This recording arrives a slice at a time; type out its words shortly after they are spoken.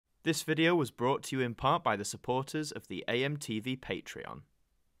This video was brought to you in part by the supporters of the AMTV Patreon.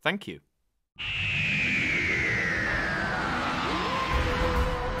 Thank you.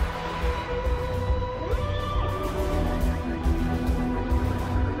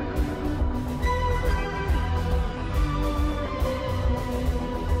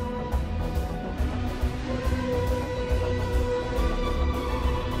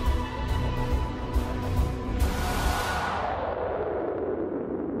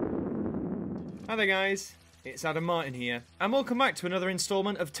 Hi there guys, it's Adam Martyn here, and welcome back to another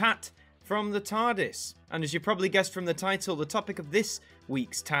instalment of TAT from the TARDIS. And as you probably guessed from the title, the topic of this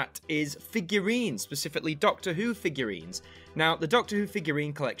week's TAT is figurines, specifically Doctor Who figurines. Now, the Doctor Who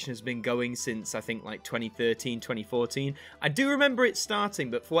Figurine Collection has been going since, I think, like 2013, 2014. I do remember it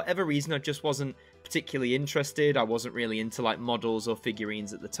starting, but for whatever reason, I just wasn't particularly interested. I wasn't really into, like, models or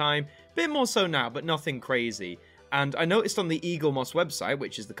figurines at the time. Bit more so now, but nothing crazy. And I noticed on the Eaglemoss website,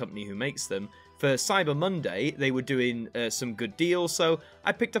 which is the company who makes them, for Cyber Monday, they were doing some good deals, so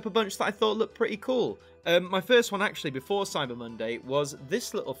I picked up a bunch that I thought looked pretty cool. My first one, actually, before Cyber Monday, was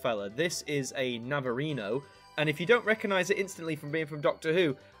this little fella. This is a Navarino, and if you don't recognise it instantly from being from Doctor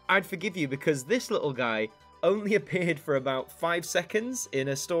Who, I'd forgive you, because this little guy only appeared for about 5 seconds in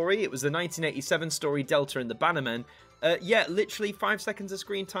a story. It was the 1987 story Delta and the Bannermen. Yeah, literally 5 seconds of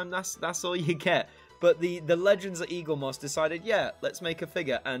screen time, that's all you get. But the legends at Eaglemoss decided, yeah, let's make a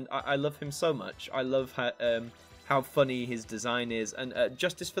figure, and I love him so much. I love how funny his design is, and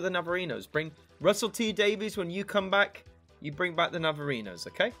justice for the Navarinos. Bring Russell T. Davies, when you come back, you bring back the Navarinos,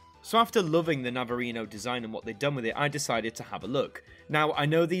 okay? So after loving the Navarino design and what they'd done with it, I decided to have a look. Now, I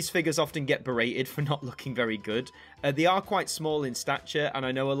know these figures often get berated for not looking very good. They are quite small in stature, and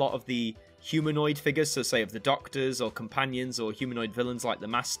I know a lot of the humanoid figures, so say of the Doctors or Companions or humanoid villains like the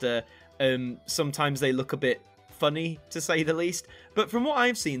Master, sometimes they look a bit funny, to say the least. But from what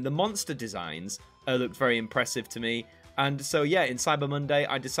I've seen, the monster designs looked very impressive to me. And so, yeah, in Cyber Monday,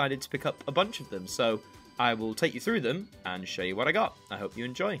 I decided to pick up a bunch of them. So I will take you through them and show you what I got. I hope you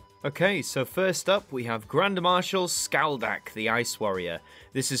enjoy. Okay, so first up, we have Grand Marshal Skaldak, the Ice Warrior.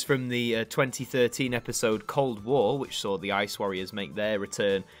 This is from the 2013 episode Cold War, which saw the Ice Warriors make their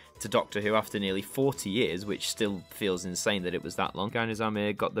return to Doctor Who after nearly 40 years, which still feels insane that it was that long.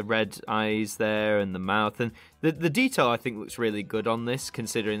 Gainazamir got the red eyes there and the mouth, and the detail I think looks really good on this,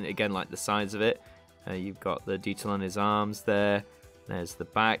 considering, again, like the size of it. You've got the detail on his arms there. There's the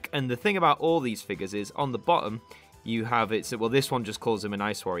back. And the thing about all these figures is, on the bottom, you have it. So, well, this one just calls him an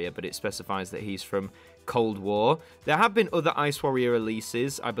Ice Warrior, but it specifies that he's from Cold War. There have been other Ice Warrior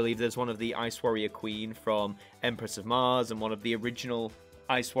releases. I believe there's one of the Ice Warrior Queen from Empress of Mars, and one of the original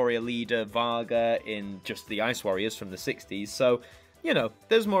Ice Warrior leader, Varga, in just the Ice Warriors from the 60s. So, you know,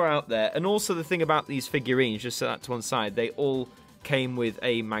 there's more out there. And also the thing about these figurines, just set that to one side, they all came with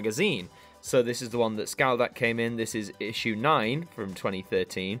a magazine. So this is the one that Skaldak came in. This is issue 9 from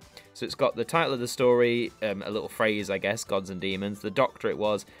 2013. So it's got the title of the story, a little phrase, I guess, Gods and Demons, the Doctor it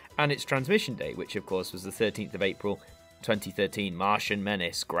was, and its transmission date, which of course was the 13th of April 2013, Martian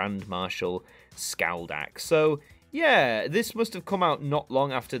Menace, Grand Marshal Skaldak. So yeah, this must have come out not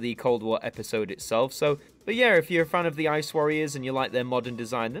long after the Cold War episode itself. So, but yeah, if you're a fan of the Ice Warriors and you like their modern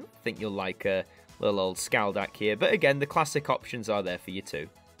design, then I think you'll like a little old Skaldak here. But again, the classic options are there for you too.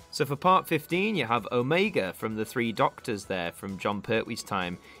 So for part 15, you have Omega from the Three Doctors there, from John Pertwee's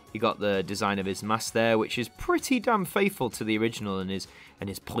time. You got the design of his mask there, which is pretty damn faithful to the original, and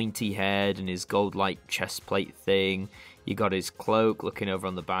his pointy head and his gold-like chest plate thing. You got his cloak looking over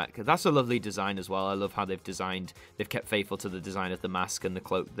on the back. That's a lovely design as well. I love how they've kept faithful to the design of the mask and the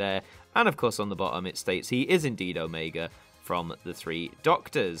cloak there. And of course on the bottom it states he is indeed Omega from the Three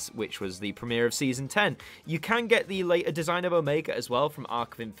Doctors, which was the premiere of Season 10. You can get the later design of Omega as well from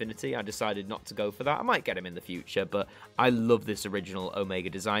Arc of Infinity. I decided not to go for that. I might get him in the future, but I love this original Omega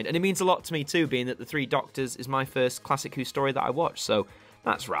design. And it means a lot to me too, being that the Three Doctors is my first Classic Who story that I watched, so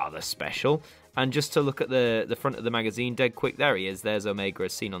that's rather special. And just to look at the front of the magazine dead quick, there he is. There's Omega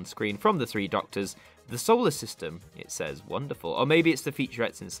as seen on screen from the Three Doctors. The Solar System, it says. Wonderful. Or maybe it's the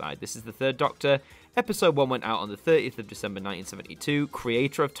featurettes inside. This is the Third Doctor. Episode 1 went out on the 30th of December 1972.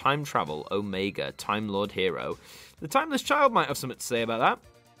 Creator of time travel, Omega, Time Lord hero. The Timeless Child might have something to say about that.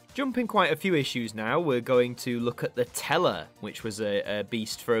 Jumping quite a few issues now, we're going to look at the Teller, which was a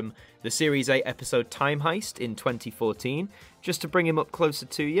beast from the Series 8 episode Time Heist in 2014. Just to bring him up closer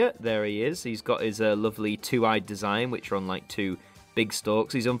to you, there he is. He's got his lovely two-eyed design, which are on like two big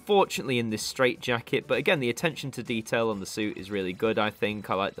stalks. He's unfortunately in this straight jacket, but again, the attention to detail on the suit is really good, I think.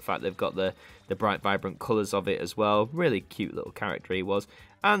 I like the fact they've got the bright, vibrant colours of it as well. Really cute little character he was.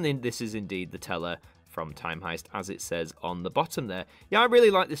 And then this is indeed the Teller from Time Heist, as it says on the bottom there. Yeah, I really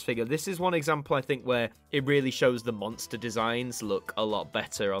like this figure. This is one example, I think, where it really shows the monster designs look a lot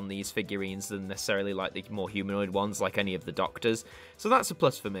better on these figurines than necessarily like the more humanoid ones, like any of the Doctors. So that's a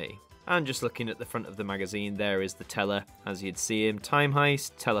plus for me. And just looking at the front of the magazine, there is the teller, as you'd see him. Time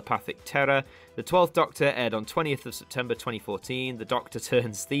Heist, Telepathic Terror. The 12th Doctor aired on 20th of September 2014. The Doctor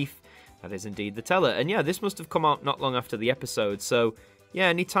turns thief. That is indeed the teller. And yeah, this must have come out not long after the episode. So yeah,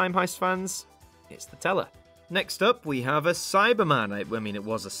 any Time Heist fans? It's the teller. Next up, we have a Cyberman. I mean, it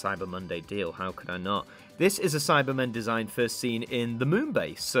was a Cyber Monday deal. How could I not? This is a Cyberman design first seen in the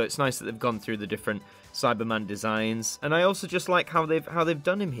Moonbase. So it's nice that they've gone through the different Cyberman designs, and I also just like how they've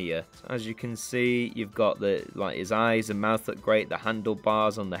done him here. As you can see, you've got his eyes and mouth look great, the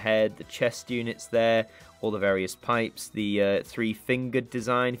handlebars on the head, the chest units there, all the various pipes, the three-fingered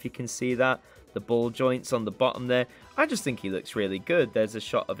design, if you can see that, the ball joints on the bottom there. I just think he looks really good. There's a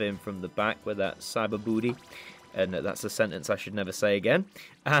shot of him from the back with that cyber booty. And that's a sentence I should never say again.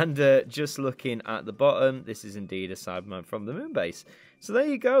 And just looking at the bottom, this is indeed a Cyberman from the Moonbase. So there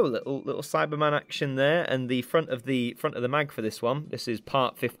you go, little Cyberman action there, and the front of the mag for this one. This is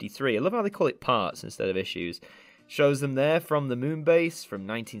part 53. I love how they call it parts instead of issues. Shows them there from the Moonbase from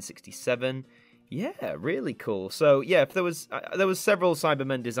 1967. Yeah, really cool. So yeah, if there was several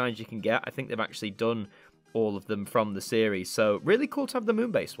Cybermen designs you can get. I think they've actually done all of them from the series. So really cool to have the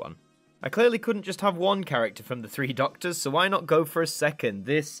Moonbase one. I clearly couldn't just have one character from the three Doctors, so why not go for a second?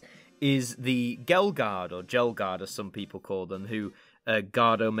 This is the Gelguard, or Gelguard as some people call them, who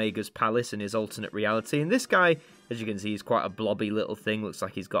guard Omega's palace in his alternate reality. And this guy, as you can see, is quite a blobby little thing. Looks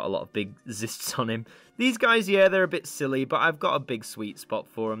like he's got a lot of big zists on him. These guys, yeah, they're a bit silly, but I've got a big sweet spot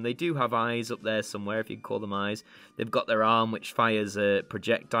for them. They do have eyes up there somewhere, if you can call them eyes. They've got their arm, which fires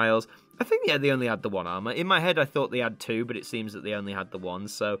projectiles. I think, yeah, they only had the one arm. In my head, I thought they had two, but it seems that they only had the one.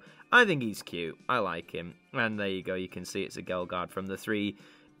 So I think he's cute. I like him. And there you go. You can see it's a Gelguard from the three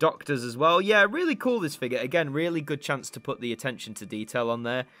Doctors as well. Yeah, really cool, this figure. Again, really good chance to put the attention to detail on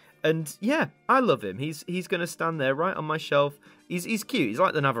there. And yeah, I love him. He's going to stand there right on my shelf. He's cute. He's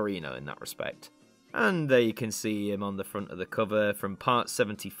like the Navarino in that respect. And there you can see him on the front of the cover from part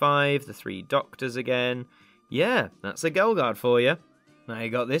 75, the three Doctors again. Yeah, that's a Gelguard for you. Now you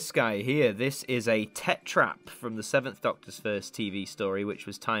got this guy here. This is a Tetrap from the 7th Doctor's first TV story, which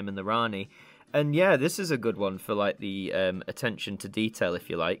was Time and the Rani. And yeah, this is a good one for like the attention to detail, if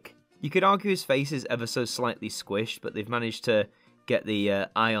you like. You could argue his face is ever so slightly squished, but they've managed to get the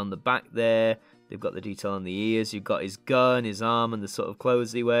eye on the back there. They've got the detail on the ears. You've got his gun, his arm, and the sort of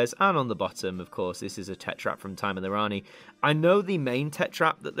clothes he wears. And on the bottom, of course, this is a Tetrap from Time and the Rani. I know the main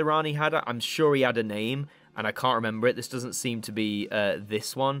Tetrap that the Rani had, I'm sure he had a name, and I can't remember it. This doesn't seem to be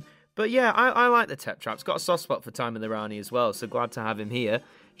this one. But yeah, I like the Tetrap. It's got a soft spot for Time and the Rani as well, so glad to have him here.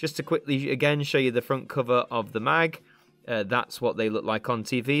 Just to quickly, again, show you the front cover of the mag. That's what they look like on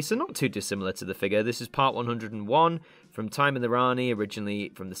TV, so not too dissimilar to the figure. This is part 101 from Time and the Rani, originally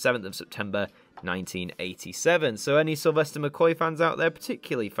from the 7th of September, 1987. So any Sylvester McCoy fans out there,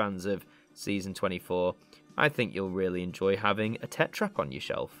 particularly fans of Season 24, I think you'll really enjoy having a Tetrap on your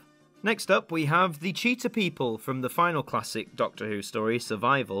shelf. Next up, we have the Cheetah People from the final classic Doctor Who story,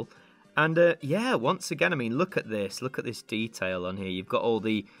 Survival. And yeah, once again, I mean, look at this detail on here. You've got all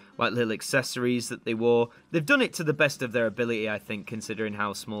the like little accessories that they wore. They've done it to the best of their ability, I think, considering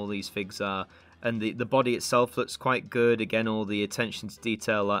how small these figs are. And the body itself looks quite good. Again, all the attention to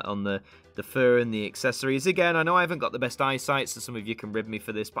detail like on the fur and the accessories. Again, I know I haven't got the best eyesight, so some of you can rib me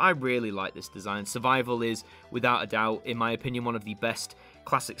for this, but I really like this design. Survival is, without a doubt, in my opinion, one of the best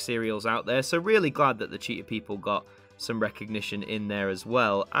classic serials out there. So really glad that the Cheetah People got some recognition in there as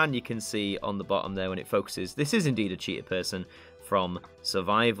well. And you can see on the bottom there when it focuses, this is indeed a cheetah person from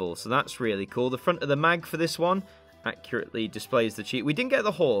Survival. So that's really cool. The front of the mag for this one accurately displays the cheetah. We didn't get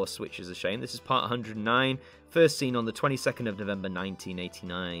the horse, which is a shame. This is part 109, first seen on the 22nd of November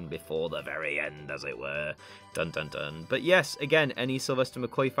 1989, before the very end, as it were. Dun dun dun. But yes, again, any Sylvester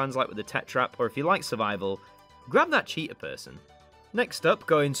McCoy fans like with the Tetrap, or if you like Survival, grab that cheetah person. Next up,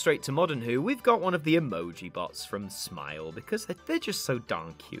 going straight to Modern Who, we've got one of the emoji bots from Smile, because they're just so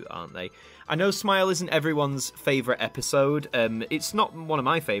darn cute, aren't they? I know Smile isn't everyone's favourite episode, it's not one of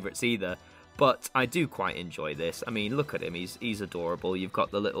my favourites either, but I do quite enjoy this. I mean, look at him, he's adorable. You've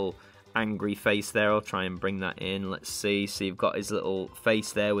got the little angry face there. I'll try and bring that in, let's see. So you've got his little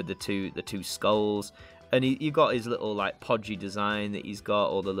face there with the two skulls, and you've got his little like podgy design that he's got,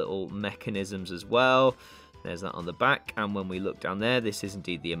 all the little mechanisms as well. There's that on the back, and when we look down there, this is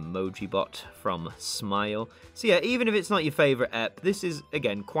indeed the emoji bot from Smile. So yeah, even if it's not your favourite ep, this is,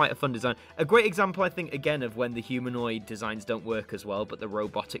 again, quite a fun design. A great example, I think, again, of when the humanoid designs don't work as well, but the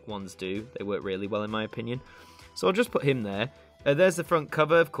robotic ones do. They work really well, in my opinion. So I'll just put him there. There's the front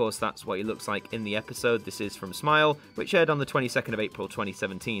cover. Of course, that's what he looks like in the episode. This is from Smile, which aired on the 22nd of April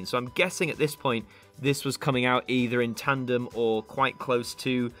 2017. So I'm guessing at this point, this was coming out either in tandem or quite close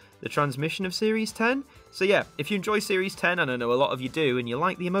to the transmission of Series 10. So yeah, if you enjoy Series 10, and I know a lot of you do, and you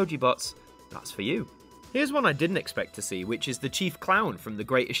like the emoji bots, that's for you. Here's one I didn't expect to see, which is the Chief Clown from The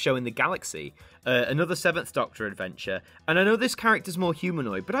Greatest Show in the Galaxy. Another 7th Doctor adventure. And I know this character's more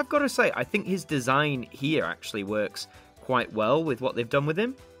humanoid, but I've got to say, I think his design here actually works quite well with what they've done with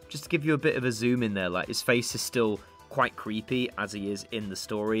him. Just to give you a bit of a zoom in there, like his face is still quite creepy as he is in the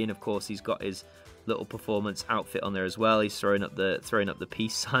story, and of course he's got his little performance outfit on there as well. He's throwing up the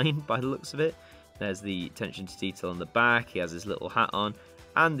peace sign by the looks of it. There's the attention to detail on the back. He has his little hat on,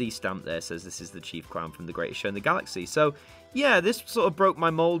 and the stamp there says this is the Chief Clown from The Greatest Show in the Galaxy. So yeah, this sort of broke my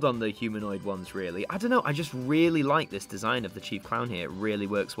mold on the humanoid ones, really. I don't know, I just really like this design of the Chief Clown here. It really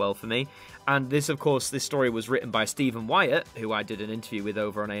works well for me. And this, of course, this story was written by Stephen Wyatt, who I did an interview with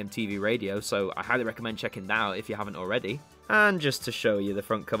over on AMTV Radio, so I highly recommend checking that out if you haven't already. And just to show you the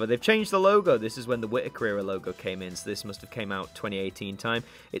front cover, they've changed the logo. This is when the Whittaker era logo came in, so this must have came out 2018 time.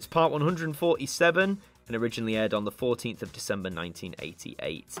 It's part 147, and originally aired on the 14th of December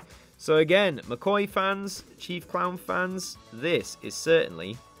 1988. So again, McCoy fans, Chief Clown fans, this is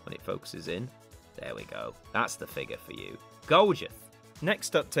certainly, when it focuses in, there we go. That's the figure for you. Gorgeous.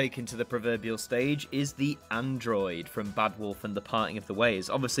 Next up taken to the proverbial stage is the Android from Bad Wolf and the Parting of the Ways,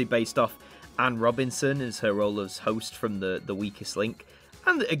 obviously based off Anne Robinson as her role as host from the Weakest Link.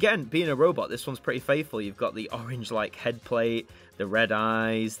 And again, being a robot, this one's pretty faithful. You've got the orange-like head plate, the red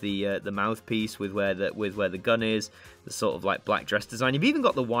eyes, the mouthpiece with where the gun is, the sort of like black dress design. You've even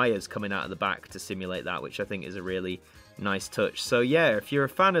got the wires coming out of the back to simulate that, which I think is a really nice touch. So yeah, if you're a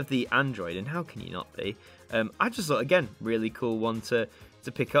fan of the Android, and how can you not be? I just thought, again, really cool one to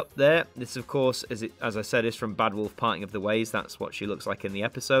pick up there. This, of course, as I said, is from Bad Wolf Parting of the Ways. That's what she looks like in the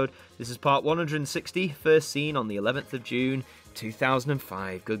episode. This is part 160, first seen on the 11th of June,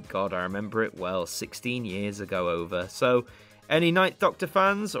 2005. Good God, I remember it well. 16 years ago over. So, any Ninth Doctor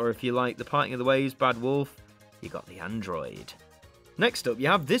fans, or if you like the Parting of the Ways, Bad Wolf, you got the Android. Next up, you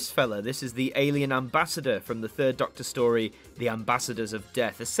have this fella. This is the alien ambassador from the 3rd Doctor story, The Ambassadors of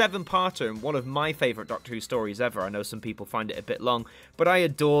Death. A 7-parter and one of my favourite Doctor Who stories ever. I know some people find it a bit long, but I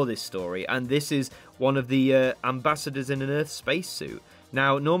adore this story. And this is one of the ambassadors in an Earth spacesuit.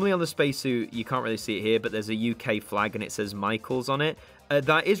 Now, normally on the spacesuit, you can't really see it here, but there's a UK flag and it says Michael's on it.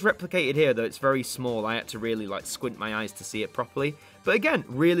 That is replicated here, though it's very small. I had to really squint my eyes to see it properly. But again,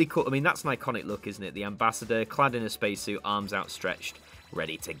 really cool. I mean, that's an iconic look, isn't it? The ambassador, clad in a spacesuit, arms outstretched,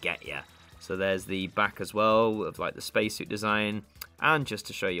 ready to get ya. So there's the back as well, of the spacesuit design. And just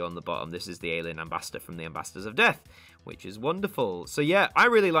to show you on the bottom, this is the alien ambassador from the Ambassadors of Death, which is wonderful. So yeah, I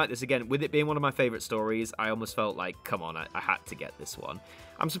really like this. Again, with it being one of my favourite stories, I almost felt like, come on, I had to get this one.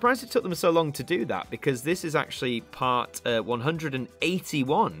 I'm surprised it took them so long to do that, because this is actually part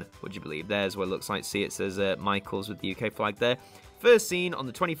 181, would you believe? There's what it looks like. See, it says Michael's with the UK flag there. First seen on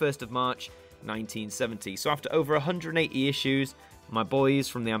the 21st of March, 1970. So after over 180 issues, my boys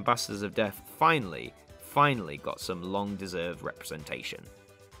from the Ambassadors of Death finally got some long-deserved representation.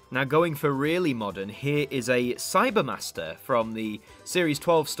 Now, going for really modern, here is a Cybermaster from the Series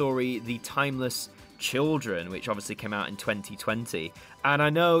 12 story, The Timeless Children, which obviously came out in 2020. And I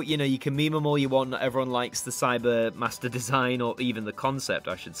know, you can meme them all you want, not everyone likes the Cybermaster design, or even the concept,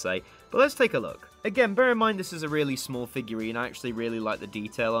 I should say. But let's take a look. Again, bear in mind this is a really small figurine. I actually really like the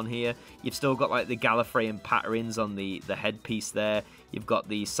detail on here. You've still got the Gallifreyan patterns on the headpiece there. You've got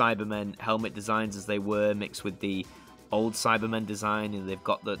the Cybermen helmet designs as they were, mixed with the old Cybermen design, and they've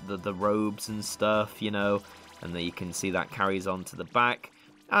got the robes and stuff, and then you can see that carries on to the back.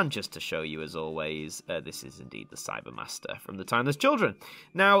 And just to show you, as always, this is indeed the Cybermaster from the Timeless Children.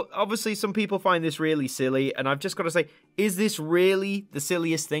 Now, obviously, some people find this really silly, and I've just got to say, is this really the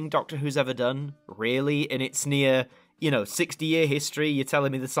silliest thing Doctor Who's ever done? Really? In its near, 60-year history, you're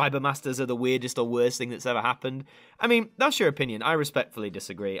telling me the Cybermasters are the weirdest or worst thing that's ever happened? I mean, that's your opinion. I respectfully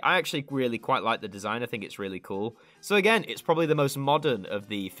disagree. I actually really quite like the design. I think it's really cool. So again, it's probably the most modern of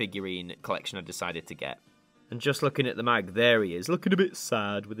the figurine collection I've decided to get. And just looking at the mag, there he is, looking a bit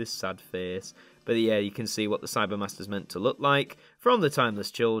sad with his sad face. But yeah, you can see what the Cybermaster's meant to look like from the Timeless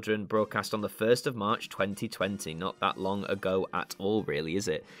Children, broadcast on the 1st of March 2020. Not that long ago at all, really, is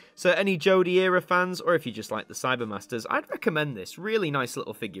it? So any Jodie era fans, or if you just like the Cybermasters, I'd recommend this. Really nice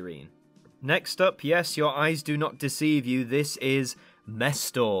little figurine. Next up, yes, your eyes do not deceive you, this is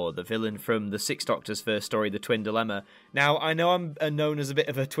Mestor, the villain from the Sixth Doctor's first story, The Twin Dilemma. Now, I know I'm known as a bit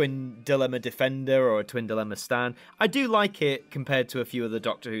of a Twin Dilemma defender or a Twin Dilemma stan. I do like it compared to a few of the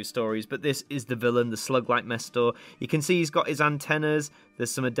Doctor Who stories, but this is the villain, the slug-like Mestor. You can see he's got his antennas.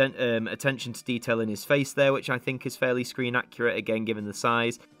 There's some attention to detail in his face there, which I think is fairly screen accurate, again, given the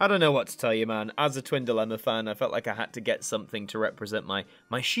size. I don't know what to tell you, man. As a Twin Dilemma fan, I felt like I had to get something to represent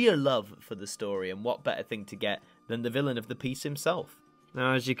my sheer love for the story, and what better thing to get than the villain of the piece himself.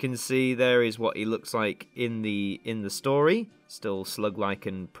 Now, as you can see, there is what he looks like in the story. Still slug-like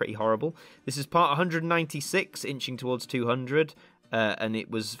and pretty horrible. This is part 196, inching towards 200, and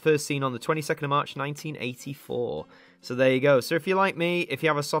it was first seen on the 22nd of March, 1984. So there you go. So if you're like me, if you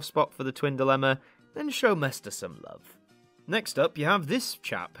have a soft spot for the Twin Dilemma, then show Mestor some love. Next up, you have this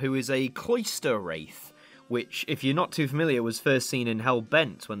chap, who is a cloister wraith, which, if you're not too familiar, was first seen in Hell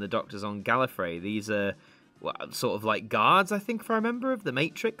Bent when the Doctor's on Gallifrey. These are sort of like guards, I think, if I remember, of the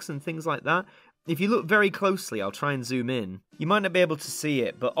Matrix and things like that. If you look very closely, I'll try and zoom in. You might not be able to see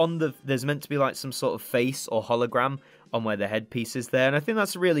it, but on there's meant to be like some sort of face or hologram on where the headpiece is there, and I think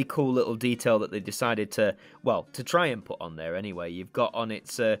that's a really cool little detail that they decided to try and put on there anyway. You've got on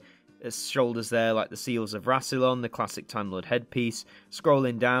its shoulders there like the seals of Rassilon, the classic Time Lord headpiece,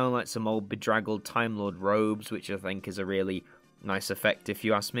 scrolling down like some old bedraggled Time Lord robes, which I think is a really nice effect if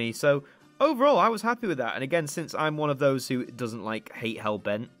you ask me. So overall, I was happy with that, and again, since I'm one of those who doesn't hate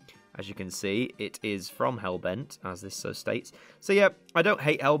Hellbent, as you can see, it is from Hellbent, as this so states. So yeah, I don't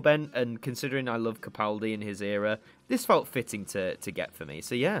hate Hellbent, and considering I love Capaldi in his era, this felt fitting to get for me.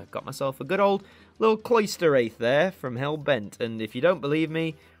 So yeah, got myself a good old little cloister wraith there from Hellbent, and if you don't believe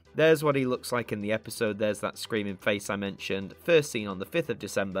me, there's what he looks like in the episode. There's that screaming face I mentioned, first seen on the 5th of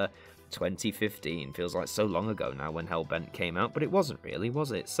December, 2015. Feels like so long ago now when Hellbent came out, but it wasn't really,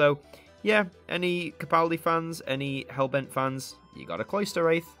 was it? So yeah, any Capaldi fans, any Hellbent fans, you got a cloister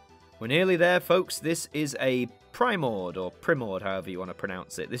wraith. We're nearly there, folks. This is a Primord, or Primord, however you want to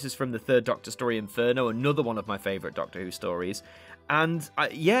pronounce it. This is from the third Doctor story, Inferno, another one of my favourite Doctor Who stories. And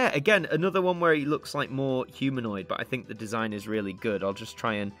yeah, again, another one where he looks like more humanoid, but I think the design is really good. I'll just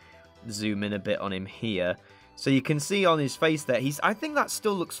try and zoom in a bit on him here. So you can see on his face there, I think that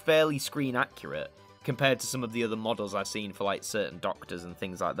still looks fairly screen accurate compared to some of the other models I've seen for like certain Doctors and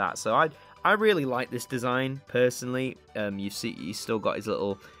things like that. So I really like this design, personally. You see he's still got his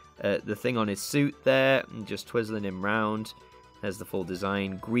little the thing on his suit there, and just twizzling him round. There's the full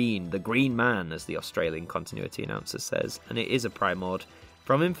design. Green, the Green Man, as the Australian continuity announcer says. And it is a Primord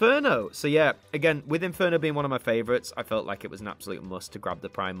from Inferno. So yeah, again, with Inferno being one of my favourites, I felt like it was an absolute must to grab the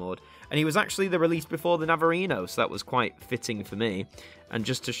Primord. And he was actually the release before the Navarino, so that was quite fitting for me. And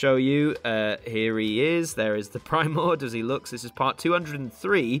just to show you, here he is. There is the Primord as he looks. This is part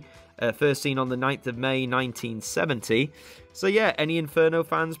 203, first seen on the 9th of May, 1970. So yeah, any Inferno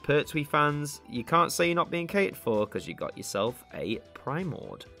fans, Pertwee fans, you can't say you're not being catered for, because you got yourself a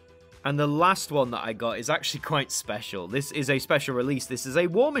Primord. And the last one that I got is actually quite special. This is a special release. This is a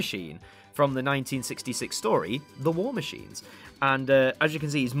War Machine from the 1966 story, The War Machines. And as you can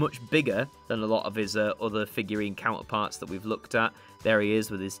see, he's much bigger than a lot of his other figurine counterparts that we've looked at. There he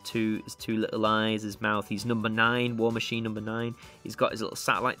is with his two little eyes, his mouth. He's number 9, War Machine number 9. He's got his little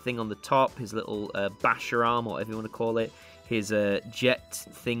satellite thing on the top, his little basher arm, or whatever you want to call it. His jet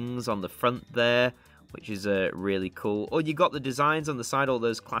things on the front there, which is really cool. Or you got the designs on the side, all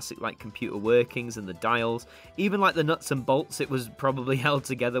those classic like computer workings and the dials. Even like the nuts and bolts it was probably held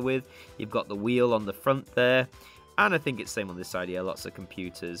together with. You've got the wheel on the front there. And I think it's same on this side, yeah, lots of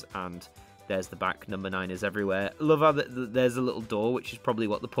computers. And there's the back, number 9 is everywhere. Love how there's a little door, which is probably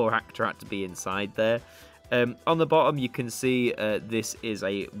what the poor actor had to be inside there. On the bottom, you can see this is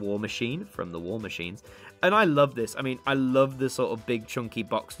a War Machine from the War Machines. And I love this. I mean, I love the sort of big chunky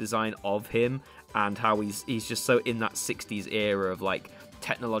box design of him and how he's just so in that 60s era of like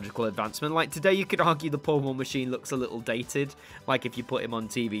technological advancement. Like today you could argue the poor War Machine looks a little dated, like if you put him on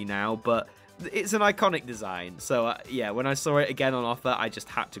TV now, but it's an iconic design. So yeah, when I saw it again on offer, I just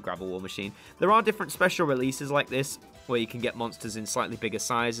had to grab a War Machine. There are different special releases like this where you can get monsters in slightly bigger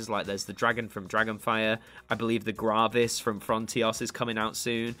sizes, like there's the Dragon from Dragonfire. I believe the Gravis from Frontios is coming out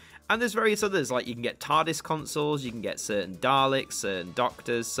soon. And there's various others, like you can get TARDIS consoles, you can get certain Daleks, certain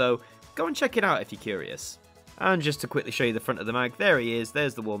Doctors, so go and check it out if you're curious. And just to quickly show you the front of the mag, there he is,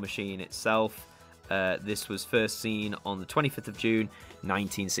 there's the War Machine itself. This was first seen on the 25th of June,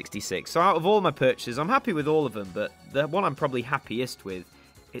 1966. So out of all my purchases, I'm happy with all of them, but the one I'm probably happiest with,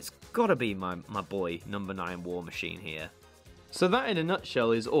 it's got to be my boy, number 9 War Machine here. So that in a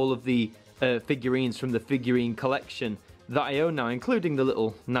nutshell is all of the figurines from the Figurine Collection that I own now, including the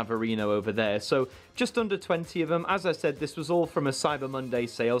little Navarino over there. So just under 20 of them. As I said, this was all from a Cyber Monday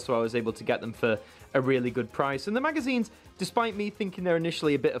sale, so I was able to get them for a really good price. And the magazines, despite me thinking they're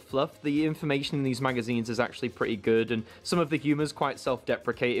initially a bit of fluff, the information in these magazines is actually pretty good, and some of the humor's quite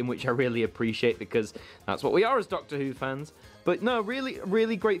self-deprecating, which I really appreciate because that's what we are as Doctor Who fans. But no,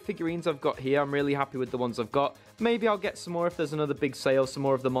 really great figurines I've got here. I'm really happy with the ones I've got. Maybe I'll get some more if there's another big sale, some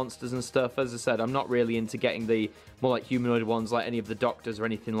more of the monsters and stuff. As I said, I'm not really into getting the more like humanoid ones like any of the Doctors or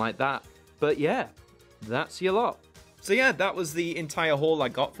anything like that. But yeah, that's your lot. So yeah, that was the entire haul I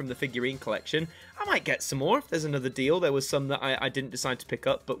got from the figurine collection. I might get some more if there's another deal. There was some that I didn't decide to pick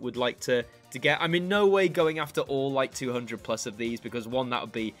up but would like to get. I'm in no way going after all like 200 plus of these because one, that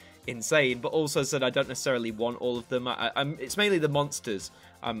would be insane, but also said I don't necessarily want all of them. It's mainly the monsters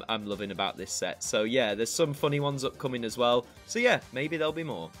I'm loving about this set. So yeah, there's some funny ones upcoming as well. So yeah, maybe there'll be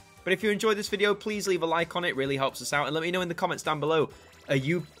more. But if you enjoyed this video, please leave a like on it. It really helps us out. And let me know in the comments down below. Are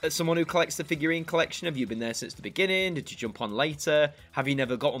you someone who collects the figurine collection? Have you been there since the beginning? Did you jump on later? Have you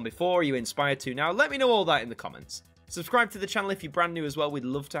never got one before? Are you inspired to now? Let me know all that in the comments. Subscribe to the channel if you're brand new as well. We'd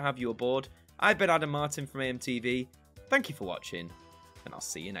love to have you aboard. I've been Martyn from AMTV. Thank you for watching, and I'll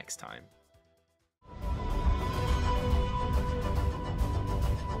see you next time.